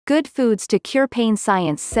Good foods to cure pain.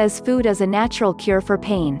 Science says food is a natural cure for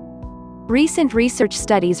pain. Recent research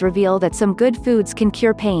studies reveal that some good foods can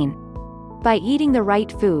cure pain. By eating the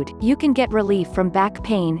right food, you can get relief from back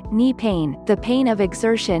pain, knee pain, the pain of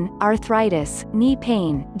exertion, arthritis, knee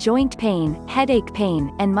pain, joint pain, headache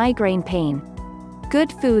pain, and migraine pain.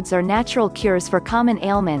 Good foods are natural cures for common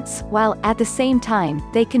ailments, while, at the same time,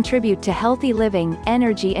 they contribute to healthy living,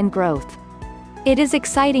 energy and growth. It is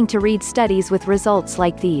exciting to read studies with results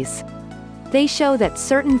like these. They show that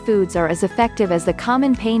certain foods are as effective as the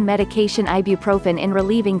common pain medication ibuprofen in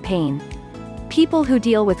relieving pain. People who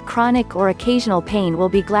deal with chronic or occasional pain will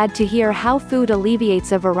be glad to hear how food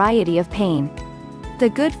alleviates a variety of pain. The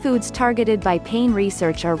good foods targeted by pain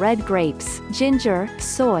research are red grapes, ginger,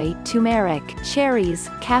 soy, turmeric, cherries,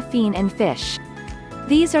 caffeine and fish.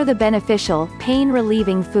 These are the beneficial,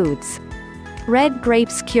 pain-relieving foods. Red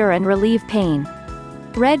grapes cure and relieve pain.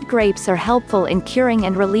 Red grapes are helpful in curing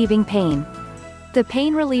and relieving pain. The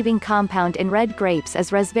pain-relieving compound in red grapes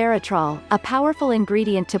is resveratrol, a powerful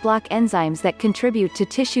ingredient to block enzymes that contribute to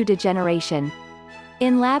tissue degeneration.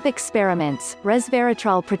 In lab experiments,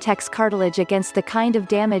 resveratrol protects cartilage against the kind of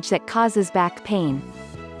damage that causes back pain.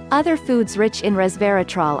 Other foods rich in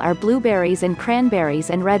resveratrol are blueberries and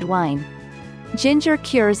cranberries and red wine. Ginger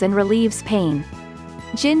cures and relieves pain.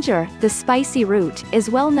 Ginger, the spicy root, is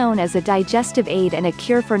well known as a digestive aid and a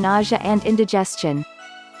cure for nausea and indigestion.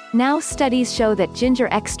 Now studies show that ginger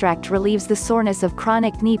extract relieves the soreness of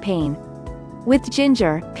chronic knee pain. With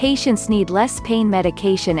ginger, patients need less pain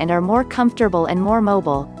medication and are more comfortable and more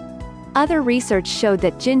mobile. Other research showed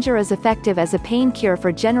that ginger is effective as a pain cure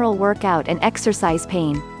for general workout and exercise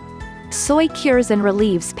pain. Soy cures and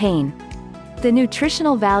relieves pain. The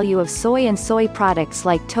nutritional value of soy and soy products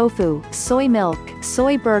like tofu, soy milk,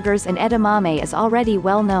 soy burgers and edamame is already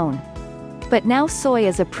well known. But now soy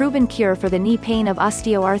is a proven cure for the knee pain of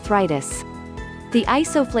osteoarthritis. The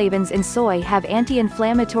isoflavones in soy have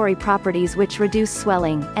anti-inflammatory properties which reduce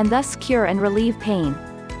swelling, and thus cure and relieve pain.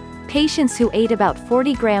 Patients who ate about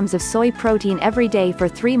 40 grams of soy protein every day for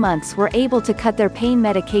 3 months were able to cut their pain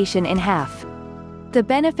medication in half. The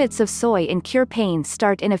benefits of soy in cure pain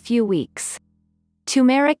start in a few weeks.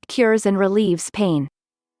 Turmeric cures and relieves pain.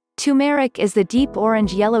 Tumeric is the deep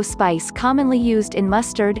orange-yellow spice commonly used in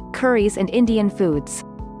mustard, curries and Indian foods.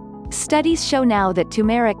 Studies show now that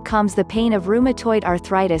turmeric calms the pain of rheumatoid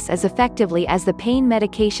arthritis as effectively as the pain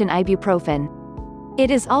medication ibuprofen.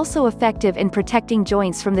 It is also effective in protecting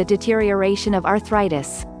joints from the deterioration of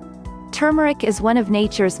arthritis. Turmeric is one of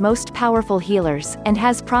nature's most powerful healers, and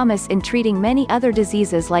has promise in treating many other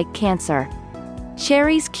diseases like cancer.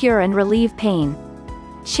 Cherries cure and relieve pain.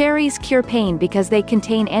 Cherries cure pain because they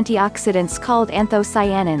contain antioxidants called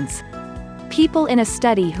anthocyanins. People in a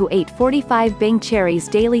study who ate 45 Bing cherries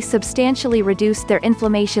daily substantially reduced their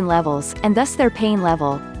inflammation levels, and thus their pain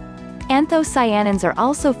level. Anthocyanins are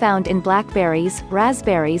also found in blackberries,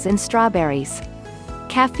 raspberries and strawberries.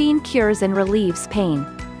 Caffeine cures and relieves pain.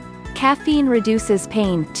 Caffeine reduces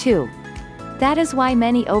pain, too. That is why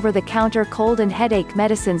many over-the-counter cold and headache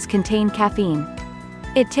medicines contain caffeine.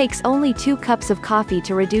 It takes only 2 cups of coffee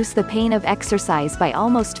to reduce the pain of exercise by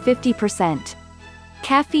almost 50%.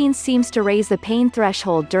 Caffeine seems to raise the pain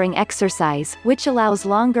threshold during exercise, which allows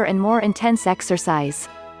longer and more intense exercise.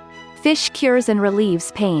 Fish cures and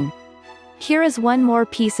relieves pain. Here is one more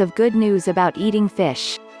piece of good news about eating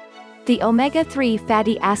fish. The omega-3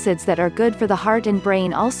 fatty acids that are good for the heart and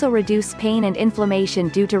brain also reduce pain and inflammation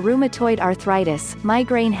due to rheumatoid arthritis,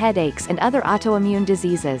 migraine headaches and other autoimmune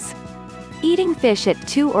diseases. Eating fish at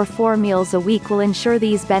 2 or 4 meals a week will ensure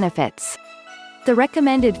these benefits. The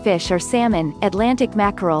recommended fish are salmon, Atlantic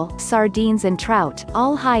mackerel, sardines and trout,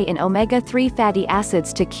 all high in omega-3 fatty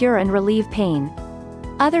acids to cure and relieve pain.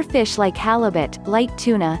 Other fish like halibut, light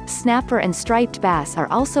tuna, snapper and striped bass are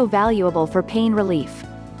also valuable for pain relief.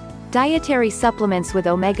 Dietary supplements with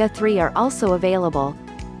omega-3 are also available.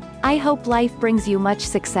 I hope life brings you much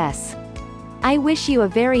success. I wish you a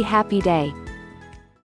very happy day.